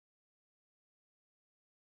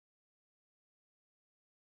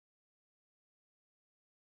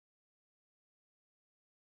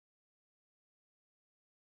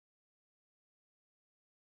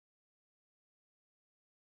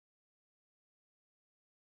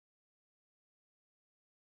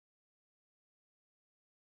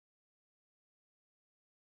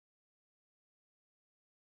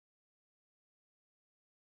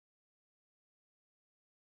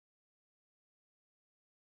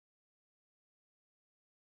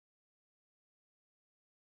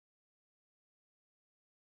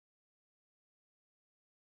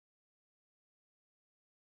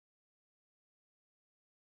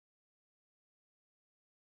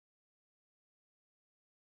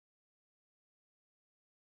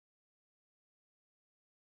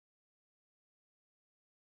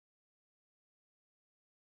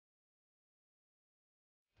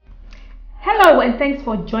Hello and thanks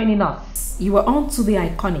for joining us. You are on to the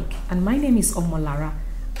iconic, and my name is Omolara,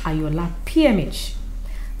 Ayoola PMH.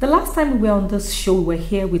 The last time we were on this show, we were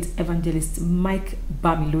here with evangelist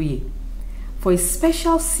Mike-Bamiloye for a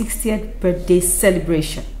special 60th birthday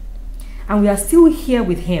celebration. And we are still here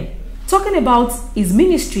with him, talking about his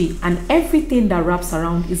ministry and everything that wraps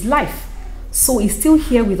around his life. So he's still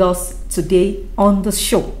here with us today on the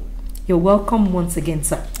show. You're welcome once again,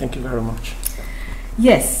 sir. Thank you very much.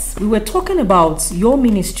 Yes, we were talking about your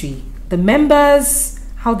ministry, the members,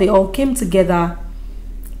 how they all came together,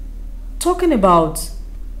 talking about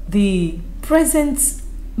the present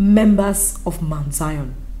members of Mount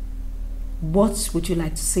Zion. What would you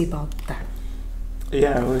like to say about that?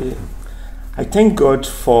 Yeah, I thank God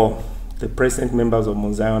for the present members of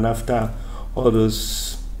Mount Zion after all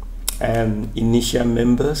those initial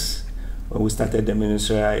members when we started the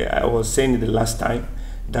ministry. I was saying the last time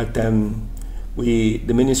that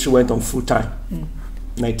the ministry went on full time,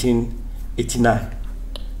 1989,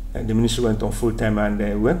 and the ministry went on full time, and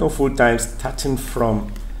we went on full time starting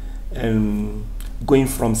from going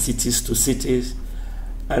from cities to cities,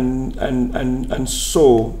 and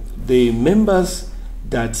so the members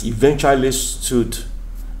that eventually stood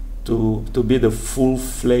to be the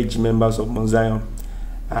full-fledged members of Mount Zion,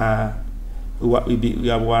 we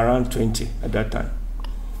were around 20 at that time,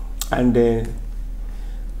 and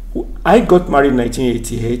I got married in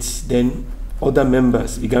 1988. Then other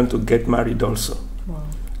members began to get married also. Wow.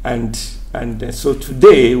 And so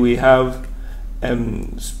today we have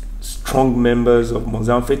strong members of Mount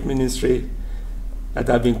Zion Faith Ministry that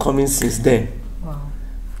have been coming since then. Wow.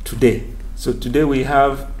 Today. So today we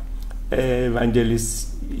have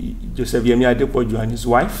evangelist Joseph Yemi Adepoju and his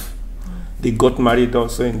wife. They got married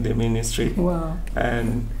also in the ministry. Wow.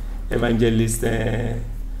 And evangelist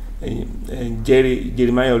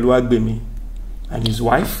Jeremiah Oluwagbemi and his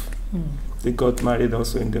wife, they got married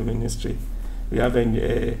also in the ministry. We have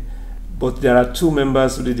but there are two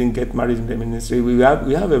members who didn't get married in the ministry. We have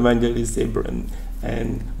evangelist Abraham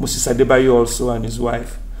and Moses Adebayo also and his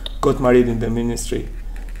wife got married in the ministry.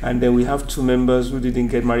 And then we have two members who didn't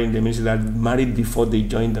get married in the ministry that married before they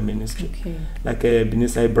joined the ministry. Okay. Like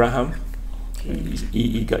Benisa Abraham. Okay.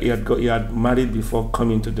 He had married before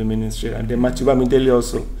coming to the ministry, and then Mike-Bamiloye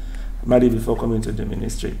also married before coming to the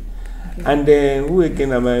ministry. Okay. And then who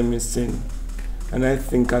again am I missing? And I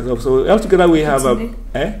think as of, so altogether we have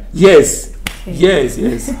yes, okay. yes,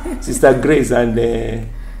 Sister Grace and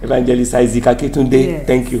Evangelist Isaac Aketunde. Yes.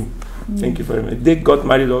 Thank you, thank you very much. They got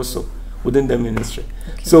married also within the ministry.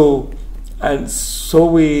 Okay. So and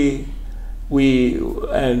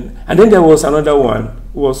then there was another one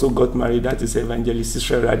who also got married. That is Evangelist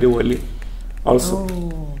Israel Adewale also. Oh,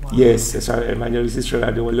 wow. Yes, Evangelist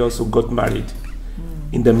Israel Adewale also got married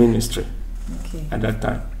in the ministry at that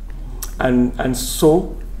time. And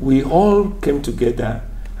so we all came together,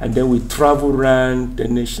 and then we traveled around the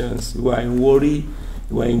nations. We were in Warri,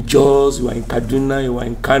 we were in Jos, we were in Kaduna, we were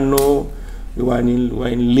in Kano, we were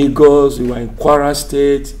in Lagos, we were in Kwara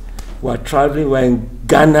State, we were traveling, we were in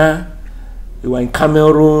Ghana, we were in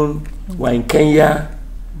Cameroon, we were in Kenya,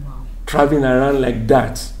 traveling around like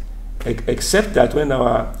that. Except that when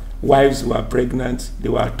our wives were pregnant, they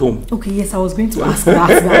were at home. Okay, yes, I was going to ask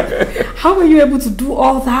that. How were you able to do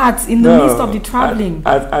all that in the midst of the traveling?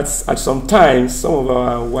 At some times, some of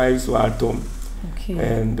our wives were at home. Okay.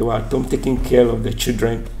 And they were at home taking care of the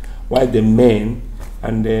children, while the men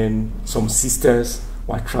and then some sisters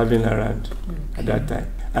were traveling around at that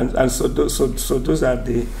time. And so those are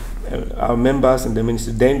our members in the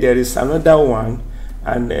ministry. Then there is another one,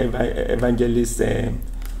 and evangelist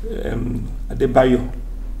Adebayo.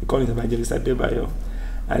 We call it Evangelist Adebayo,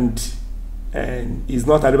 and he's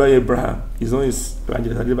not Adebayo Abraham. His name is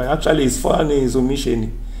Evangelist Adebayo. Actually, his full name is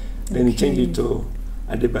Omisheni. Then he changed it to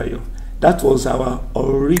Adebayo. That was our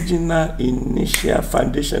original, initial,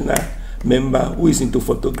 foundational member who is into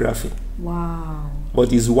photography. Wow. But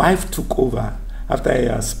his wife took over after he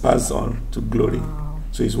has passed on to glory. Wow.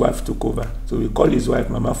 So his wife took over. So we call his wife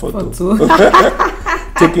Mama Photo.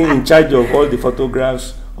 Taking in charge of all the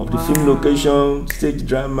photographs of the film location, stage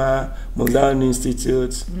drama, Mount Zion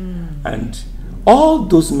Institute, and all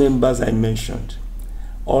those members I mentioned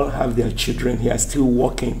all have their children here still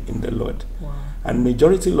working in the Lord. Wow. And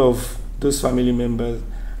majority of those family members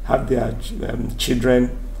have their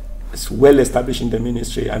children well established in the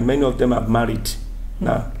ministry, and many of them are married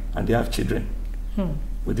now, and they have children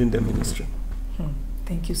within the ministry.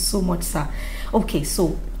 Thank you so much, sir. Okay,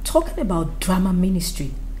 so talking about drama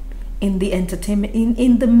ministry in the entertainment,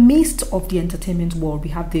 in the midst of the entertainment world, we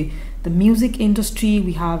have the music industry,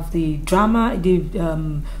 we have the drama, the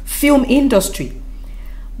film industry.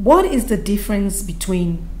 What is the difference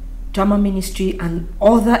between drama ministry and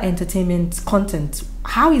other entertainment content?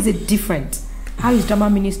 How is it different? How is drama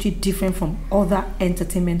ministry different from other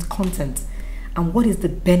entertainment content? And what is the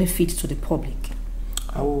benefit to the public?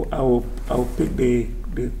 I will pick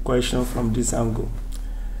the question from this angle.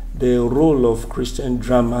 The role of Christian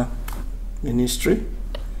drama ministry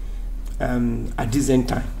at this end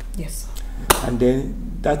time. Yes. And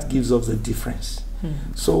then that gives us the difference.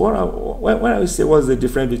 So when I say what's the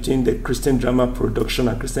difference between the Christian drama production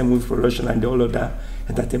and Christian movie production and all other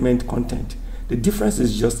entertainment content, the difference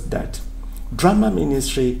is just that drama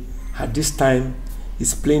ministry at this time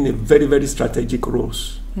is playing a very, very strategic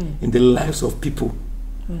roles in the lives of people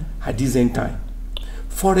at this end time.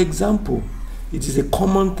 For example, it is a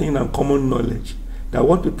common thing and common knowledge that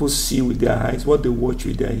what people see with their eyes, what they watch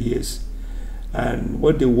with their ears, and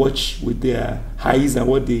what they watch with their eyes and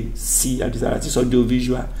what they see at this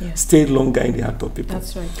audiovisual stay longer in the heart of people.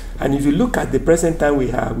 That's right. And if you look at the present time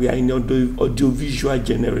we are in audiovisual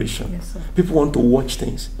generation. Yes, sir. People want to watch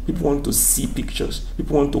things. People want to see pictures.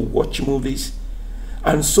 People want to watch movies.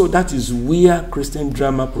 And so that is where Christian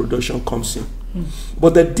drama production comes in.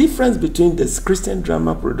 But the difference between this Christian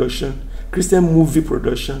drama production, Christian movie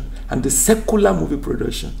production, and the secular movie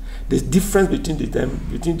production, the difference between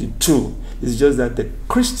the two is just that the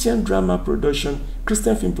Christian drama production,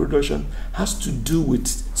 Christian film production, has to do with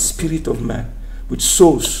spirit of man, with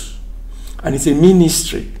souls. And it's a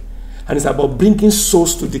ministry. And it's about bringing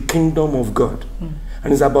souls to the kingdom of God.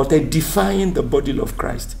 And it's about edifying the body of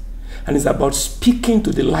Christ. And it's about speaking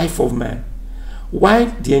to the life of man.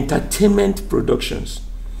 While the entertainment productions,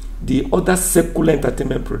 the other secular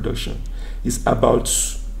entertainment production, is about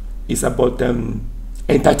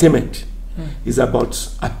entertainment. It's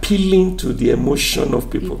about appealing to the emotion of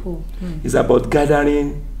people. It's about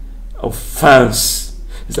gathering of fans.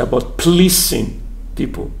 It's about pleasing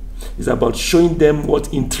people. It's about showing them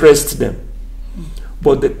what interests them.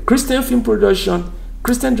 But the Christian film production,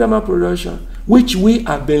 Christian drama production, which we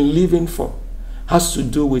have been living for, has to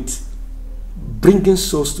do with bringing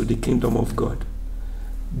souls to the kingdom of God,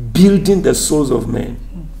 building the souls of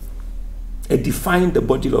men, edifying the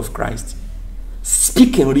body of Christ,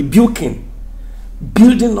 speaking, rebuking,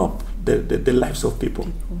 building up the lives of people.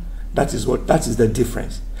 That is the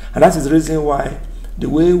difference. And that is the reason why the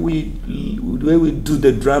way we do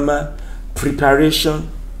the drama preparation,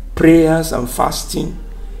 prayers and fasting,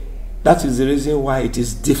 that is the reason why it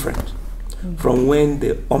is different from when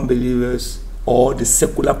the unbelievers or the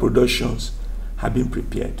secular productions have been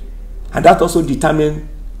prepared. And that also determines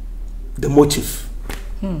the motive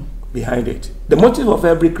behind it. The motive of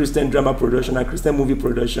every Christian drama production and Christian movie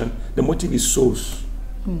production, the motive is souls.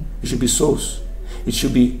 It should be souls. It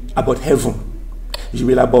should be about heaven. It should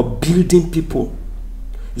be about building people.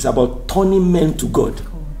 It's about turning men to God.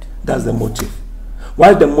 That's the motive.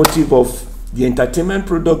 While the motive of the entertainment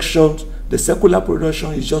production, the secular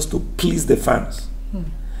production, is just to please the fans.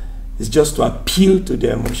 It's just to appeal to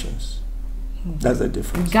their emotions. That's the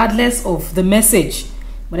difference. Regardless of the message.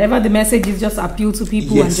 Whatever the message is, just appeal to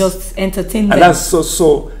people and just entertain them. And that's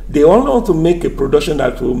so they all want to make a production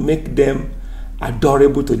that will make them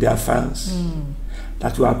adorable to their fans,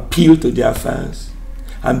 that will appeal to their fans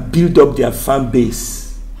and build up their fan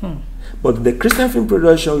base. But the Christian film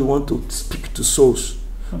production, we want to speak to souls.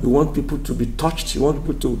 We want people to be touched. We want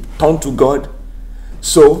people to turn to God.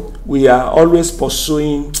 So we are always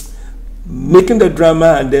pursuing making the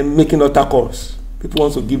drama and then making altar calls. People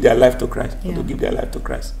want to give their life to Christ.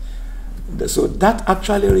 So that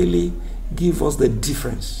actually really gives us the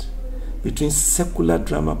difference between secular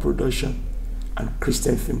drama production and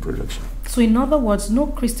Christian film production. So in other words, no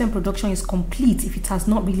Christian production is complete if it has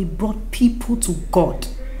not really brought people to God,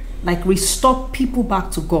 like restore people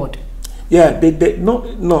back to God. Yeah, no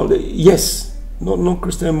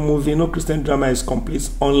Christian movie, no Christian drama is complete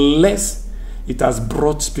unless it has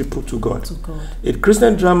brought people to God. A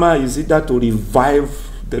Christian drama is either to revive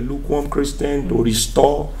the lukewarm Christian, to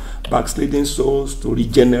restore backsliding souls, to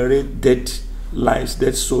regenerate dead lives,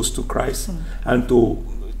 dead souls to Christ, and to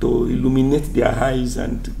illuminate their eyes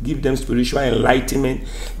and give them spiritual enlightenment.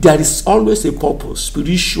 There is always a purpose,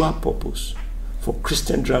 spiritual purpose, for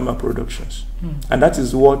Christian drama productions. And that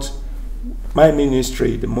is what my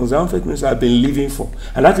ministry, the Mount Faith Ministry, have been living for.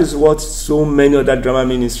 And that is what so many other drama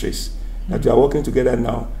ministries that we are working together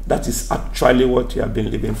now, that is actually what we have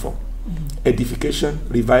been living for. Edification,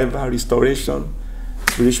 revival, restoration,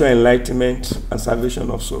 spiritual enlightenment, and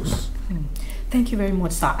salvation of souls. Thank you very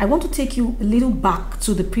much, sir. I want to take you a little back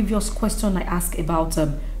to the previous question I asked about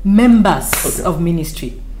members of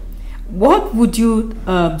ministry. What would you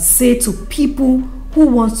say to people who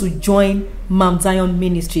wants to join Mount Zion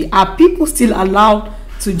Ministry? Are people still allowed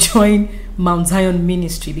to join Mount Zion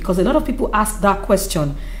Ministry? Because a lot of people ask that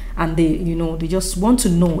question, and they just want to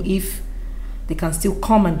know if they can still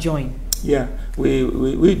come and join. Yeah,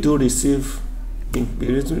 we do receive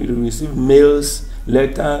mails,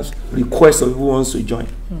 letters, requests of who wants to join.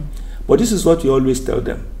 But this is what we always tell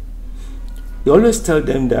them. We always tell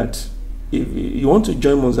them that if you want to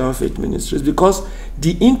join Mount Zion Faith Ministries, because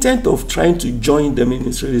the intent of trying to join the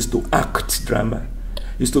ministry is to act drama,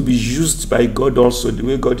 is to be used by God also, the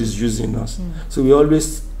way God is using us. So we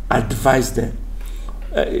always advise them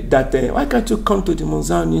that why can't you come to the Mount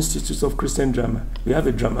Zion Institute of Christian Drama? We have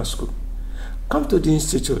a drama school. Come to the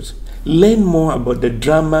institute, learn more about the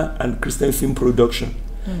drama and Christian film production,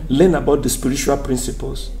 learn about the spiritual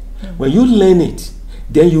principles. When you learn it,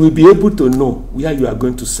 then you will be able to know where you are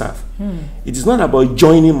going to serve. It is not about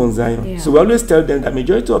joining Mount Zion. Yeah. So we always tell them that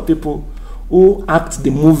majority of people who act the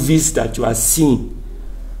movies that you are seeing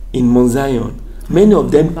in Mount Zion, many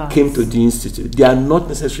of them came to the institute. They are not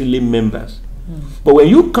necessarily members. But when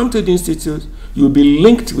you come to the institute, you will be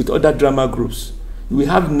linked with other drama groups. You will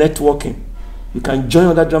have networking. You can join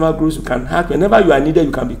other drama groups. You can hack. Whenever you are needed,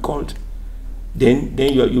 you can be called. Then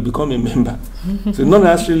you become a member. So not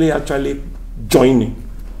necessarily actually joining.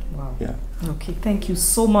 Wow. Yeah. Okay. Thank you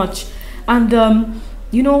so much. And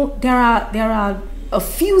there are a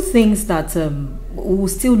few things that we will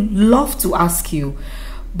still love to ask you,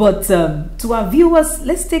 but to our viewers,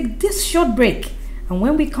 let's take this short break. And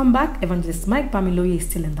when we come back, Evangelist Mike-Bamiloye is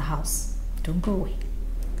still in the house. Don't go away.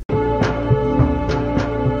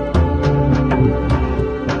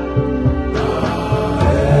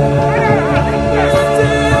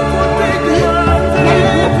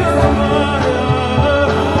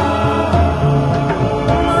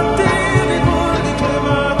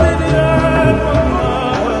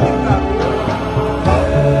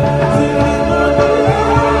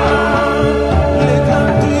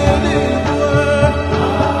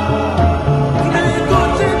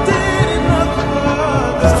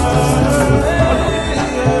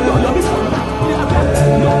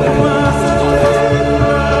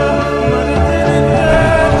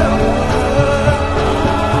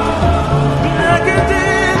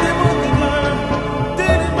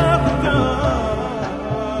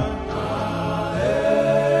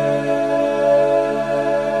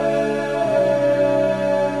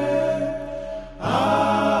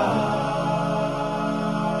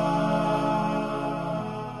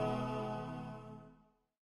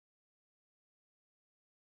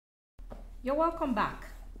 You're welcome back.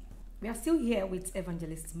 We are still here with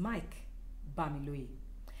Evangelist Mike-Bamiloye.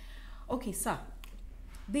 Okay, sir.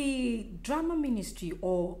 The drama ministry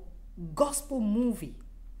or gospel movie,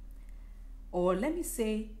 or let me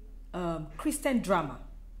say Christian drama,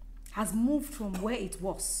 has moved from where it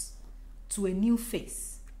was to a new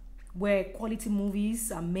phase where quality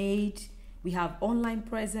movies are made. We have online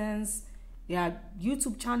presence. There are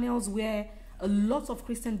YouTube channels where a lot of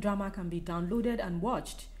Christian drama can be downloaded and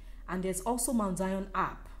watched. And there's also Mount Zion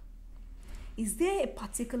app. Is there a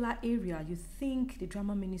particular area you think the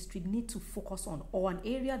drama ministry need to focus on, or an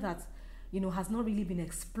area that has not really been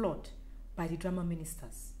explored by the drama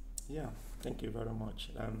ministers? Yeah, thank you very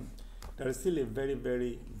much. There is still a very,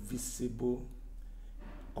 very visible,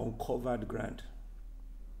 uncovered ground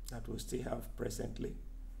that we still have presently.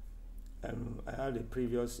 I had a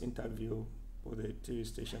previous interview with the TV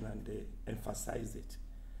station, and they emphasized it.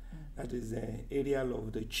 That is the area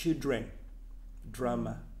of the children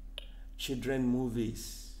drama, children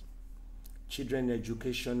movies, children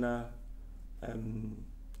educational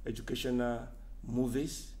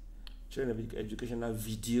movies, children educational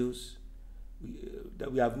videos.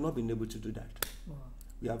 That we have not been able to do that. Wow.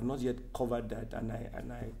 We have not yet covered that,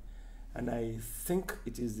 and I think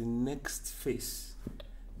it is the next phase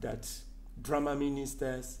that drama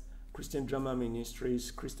ministers, Christian drama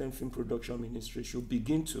ministries, Christian film production ministries should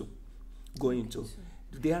begin to go into.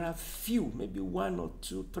 There are few, maybe 1 or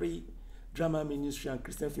 2, 3 drama ministry and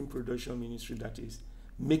Christian film production ministry that is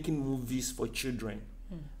making movies for children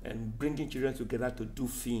and bringing children together to do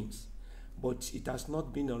films. But it has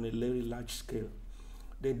not been on a very large scale.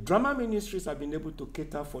 The drama ministries have been able to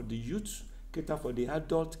cater for the youth, cater for the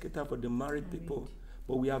adults, cater for the married people,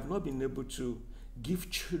 but we have not been able to give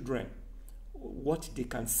children what they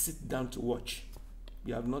can sit down to watch.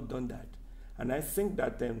 We have not done that. And I think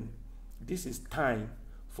that this is time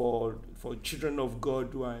for children of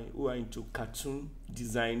God who are into cartoon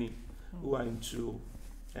designing, who are into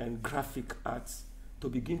graphic arts, to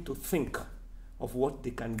begin to think of what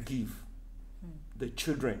they can give the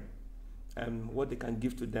children, what they can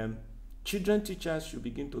give to them. Children teachers should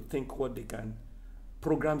begin to think what they can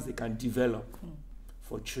programs they can develop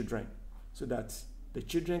for children, so that the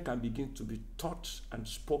children can begin to be taught and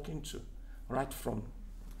spoken to right from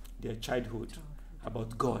their childhood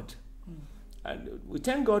about God. And we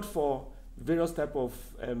thank God for various type of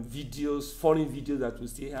videos, foreign videos that we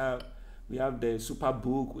still have. We have the super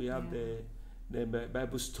book, we have the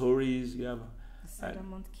Bible stories, we have the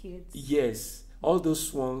Sedamont Kids. Yes, all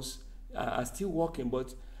those ones are still working,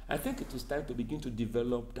 but I think it is time to begin to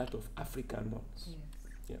develop that of African ones.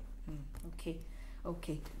 Yes.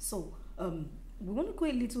 Okay. So we want to go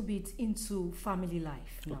a little bit into family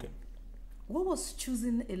life now. Okay. What was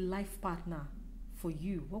choosing a life partner for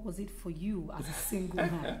you? What was it for you as a single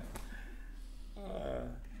man?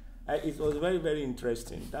 It was very, very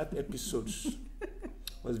interesting. That episode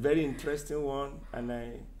was very interesting one,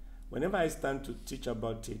 and whenever I stand to teach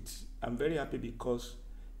about it, I'm very happy because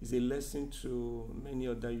it's a lesson to many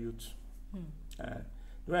other youth. The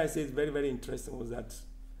way I say it's very, very interesting was that,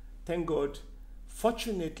 thank God,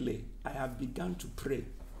 fortunately, I have begun to pray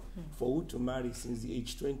for who to marry since the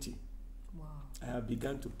age 20. Wow. I have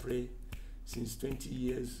begun to pray since 20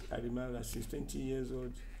 years. I remember that since 20 years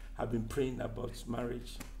old, I've been praying about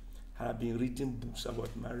marriage. I've been reading books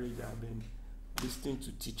about marriage. I've been listening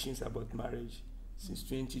to teachings about marriage since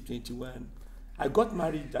 2021. I got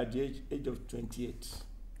married at the age of 28.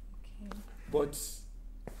 Okay. But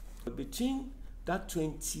between that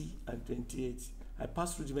 20 and 28, I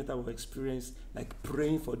passed through different type of experience, like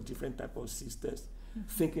praying for different type of sisters,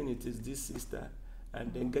 thinking it is this sister,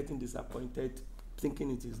 and then getting disappointed,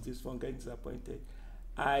 thinking it is this one, getting disappointed.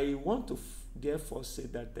 I want to therefore say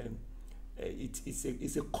that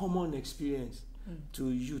it's a common experience to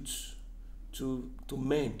youth, to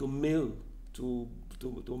men, to male, to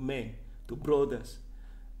men, to brothers.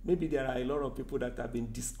 Maybe there are a lot of people that have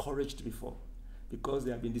been discouraged before because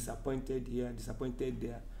they have been disappointed here, disappointed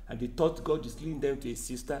there, and they thought God is leading them to a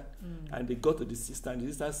sister, and they got to the sister, and the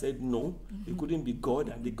sister said no, it couldn't be God,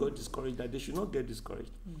 and they got discouraged, that they should not get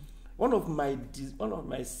discouraged. One of my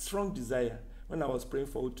strong desire when I was praying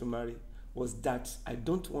for who to marry was that I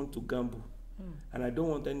don't want to gamble, and I don't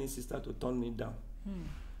want any sister to turn me down.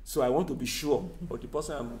 So I want to be sure of the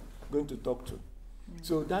person I'm going to talk to.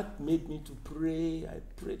 So that made me to pray. I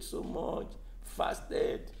prayed so much,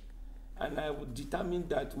 fasted, and I would determine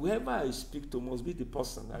that whoever I speak to must be the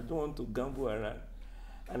person. I don't want to gamble around,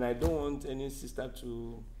 and I don't want any sister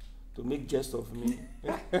to make jest of me.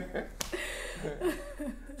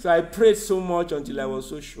 So I prayed so much until I was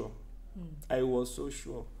so sure. I was so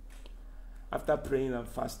sure. After praying and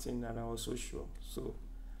fasting, and I was so sure. So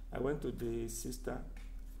I went to the sister,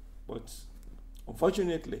 but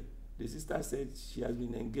unfortunately, the sister said she has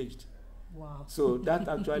been engaged. Wow. So that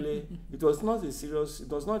actually, it was not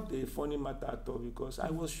a funny matter at all, because I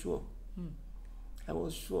was sure. I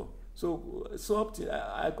was sure. So up to,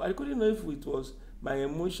 I couldn't know if it was my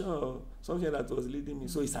emotion or something that was leading me.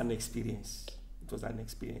 So it's an experience. It was an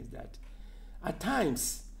experience that at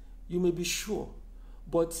times you may be sure,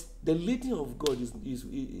 but the leading of God is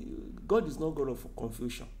God is not God of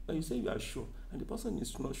confusion. When you say you are sure and the person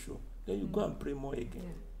is not sure, then you go and pray more again. Yeah.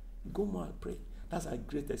 You go more and pray. That's a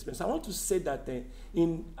great experience. I want to say that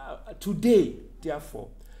today, therefore,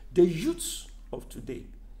 the youths of today,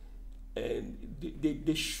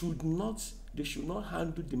 they should not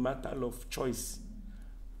handle the matter of choice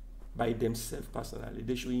by themselves personally.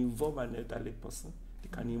 They should involve an elderly person. They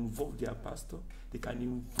can involve their pastor. They can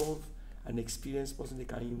involve an experienced person. They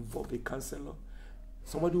can involve a counselor,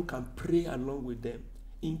 somebody who can pray along with them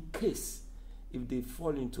in case if they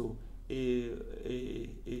fall into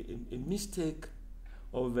a mistake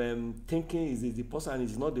of thinking is the person and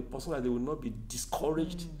is not the person, that they will not be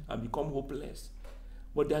discouraged and become hopeless.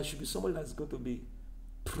 But there should be somebody that's going to be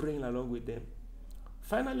praying along with them.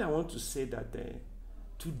 Finally, I want to say that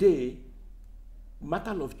today,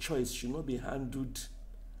 matter of choice should not be handled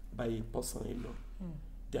by a person alone.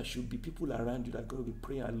 There should be people around you that are going to be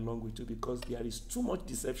praying along with you, because there is too much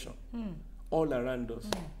deception all around us.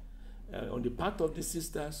 On the part of the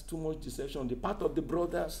sisters, too much deception. On the part of the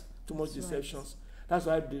brothers, too much deceptions. That's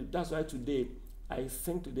why today, I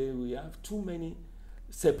think today we have too many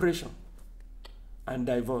separation and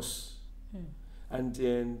divorce. And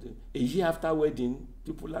a year after wedding,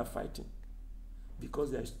 people are fighting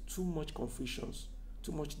because there's too much confusions,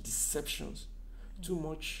 too much deceptions, too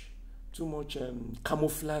much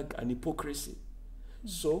camouflage and hypocrisy.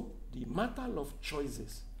 So the matter of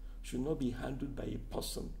choices should not be handled by a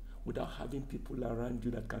person without having people around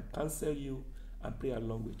you that can counsel you and pray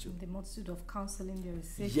along with you. In the multitude of counseling, there is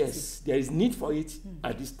safety. Yes, there is need for it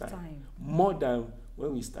at this time, more than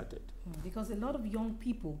when we started. Because a lot of young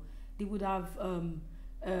people, they would have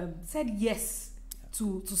said yes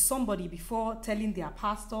to somebody before telling their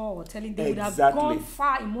pastor or telling them. Exactly. Would have gone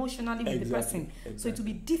far emotionally with the person. Exactly. So it will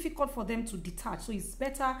be difficult for them to detach. So it's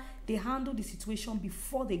better they handle the situation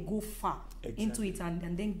before they go far into it,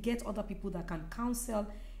 and then get other people that can counsel,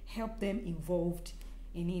 help them involved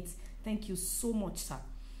in it. Thank you so much, sir.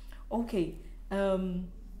 Okay.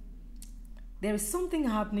 There is something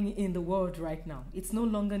happening in the world right now. It's no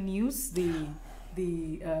longer news. The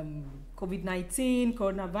COVID-19,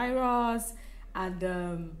 coronavirus, and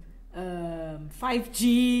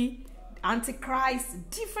 5G,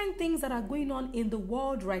 Antichrist, different things that are going on in the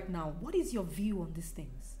world right now. What is your view on these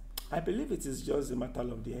things? I believe it is just a matter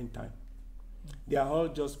of the end time. They are all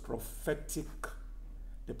just prophetic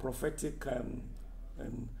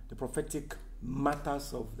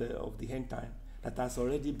matters of the end time that has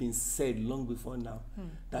already been said long before now,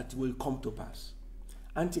 that will come to pass.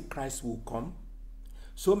 Antichrist will come.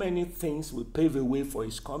 So many things will pave a way for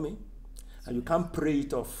his coming, and you can't pray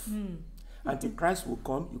it off. Antichrist will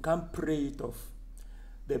come, you can't pray it off.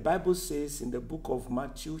 The Bible says in the book of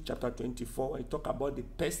Matthew chapter 24, it talks about the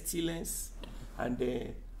pestilence and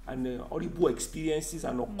the horrible experiences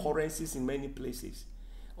and occurrences in many places.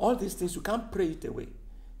 All these things, you can't pray it away.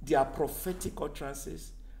 They are prophetic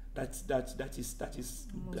utterances that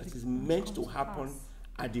is meant to happen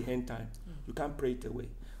at the end time. You can't pray it away.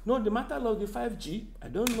 No, the matter of the 5G, I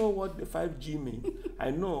don't know what the 5G means. I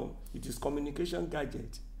know it is communication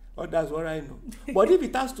gadget. Or that's what I know. But if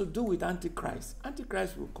it has to do with Antichrist,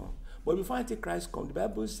 Antichrist will come. But before Antichrist comes, the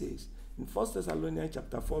Bible says in 1 Thessalonians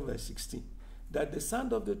chapter 4, verse 16, that the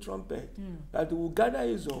sound of the trumpet, that he will gather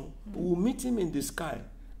his own, we will meet him in the sky,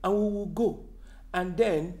 and we will go. And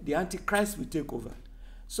then the Antichrist will take over.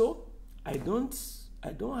 So I don't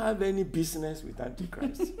have any business with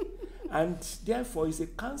Antichrist. And therefore, it's a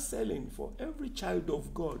counseling for every child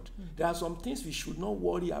of God. There are some things we should not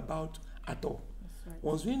worry about at all. Right.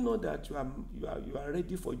 Once we know that you are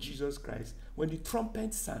ready for Jesus Christ, when the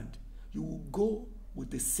trumpet sound, you will go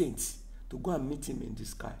with the saints to go and meet him in the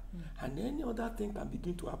sky. And any other thing can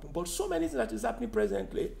begin to happen. But so many things that is happening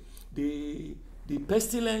presently, the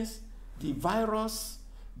pestilence, the virus,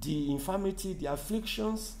 the infirmity, the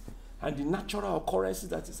afflictions, and the natural occurrences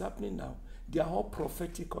that is happening now, they are all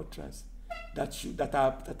prophetic utterances that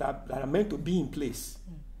are meant to be in place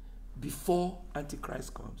before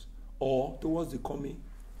Antichrist comes or towards the coming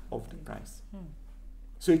of the Christ.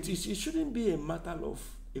 So it shouldn't be a matter of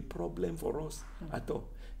a problem for us at all.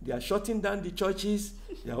 They are shutting down the churches,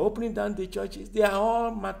 they are opening down the churches. They are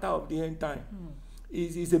all matter of the end time.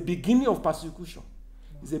 It's a beginning of persecution.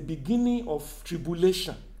 It's a beginning of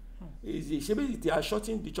tribulation. They are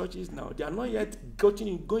shutting the churches now. They are not yet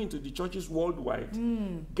going to the churches worldwide,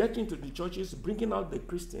 getting to the churches, bringing out the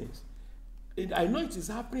Christians. I know it is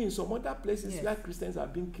happening in some other places where Christians are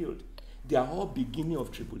being killed. They are all beginning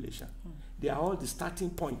of tribulation. They are all the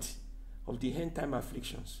starting point of the end time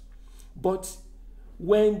afflictions. But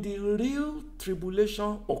when the real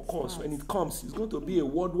tribulation occurs, when it comes, it's going to be a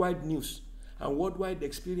worldwide news and worldwide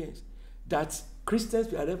experience that Christians,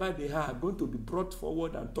 wherever they are going to be brought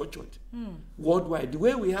forward and tortured worldwide. The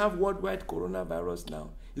way we have worldwide coronavirus now,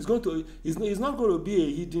 it's not going to be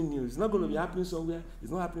a hidden news. It's not going to be happening somewhere.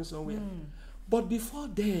 It's not happening somewhere. But before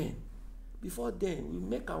then, we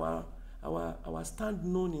make our stand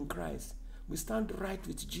known in Christ. We stand right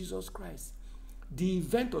with Jesus Christ. The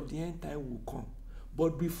event of the end time will come.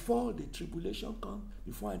 But before the tribulation comes,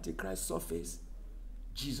 before Antichrist surfaces,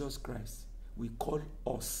 Jesus Christ will call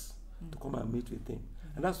us to come and meet with him.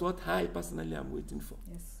 And that's what I personally am waiting for.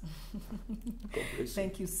 Yes. God bless you.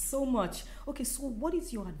 Thank you so much. Okay, so what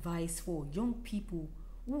is your advice for young people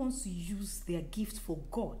who wants to use their gift for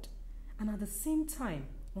God and at the same time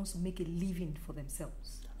wants to make a living for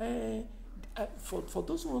themselves? For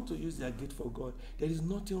those who want to use their gift for God, there is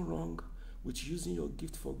nothing wrong with using your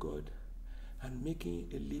gift for God and making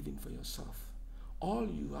a living for yourself. All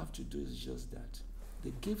you have to do is just that. The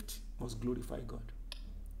gift must glorify God.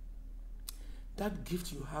 That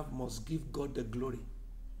gift you have must give God the glory.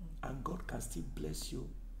 And God can still bless you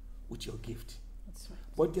with your gift. That's right.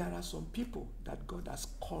 But there are some people that God has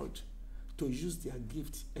called to use their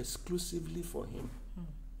gift exclusively for him.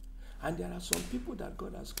 And there are some people that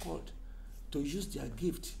God has called to use their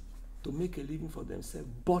gift to make a living for themselves.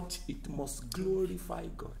 But it must glorify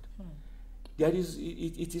God.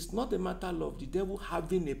 It is not a matter of the devil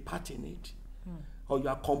having a part in it. Or you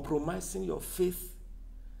are compromising your faith.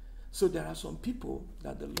 So there are some people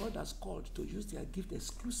that the Lord has called to use their gift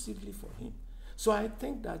exclusively for him. So I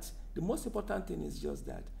think that the most important thing is just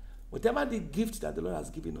that whatever the gift that the Lord has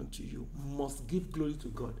given unto you must give glory to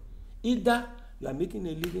God. Either you are making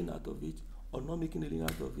a living out of it or not making a living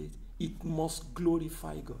out of it it must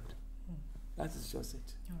glorify God. That is just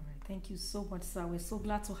it. All right. Thank you so much, sir. We're so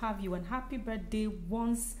glad to have you, and happy birthday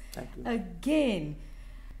once Thank you. again.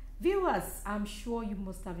 Viewers, I'm sure you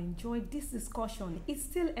must have enjoyed this discussion. It's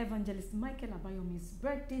still Evangelist Mike-Bamiloye's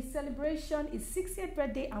birthday celebration. His 60th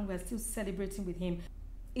birthday, and we're still celebrating with him.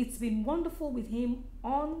 It's been wonderful with him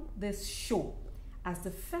on this show as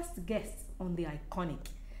the first guest on The Iconic.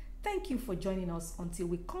 Thank you for joining us. Until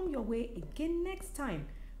we come your way again next time,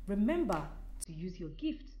 remember to use your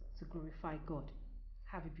gift to glorify God.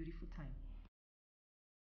 Have a beautiful time.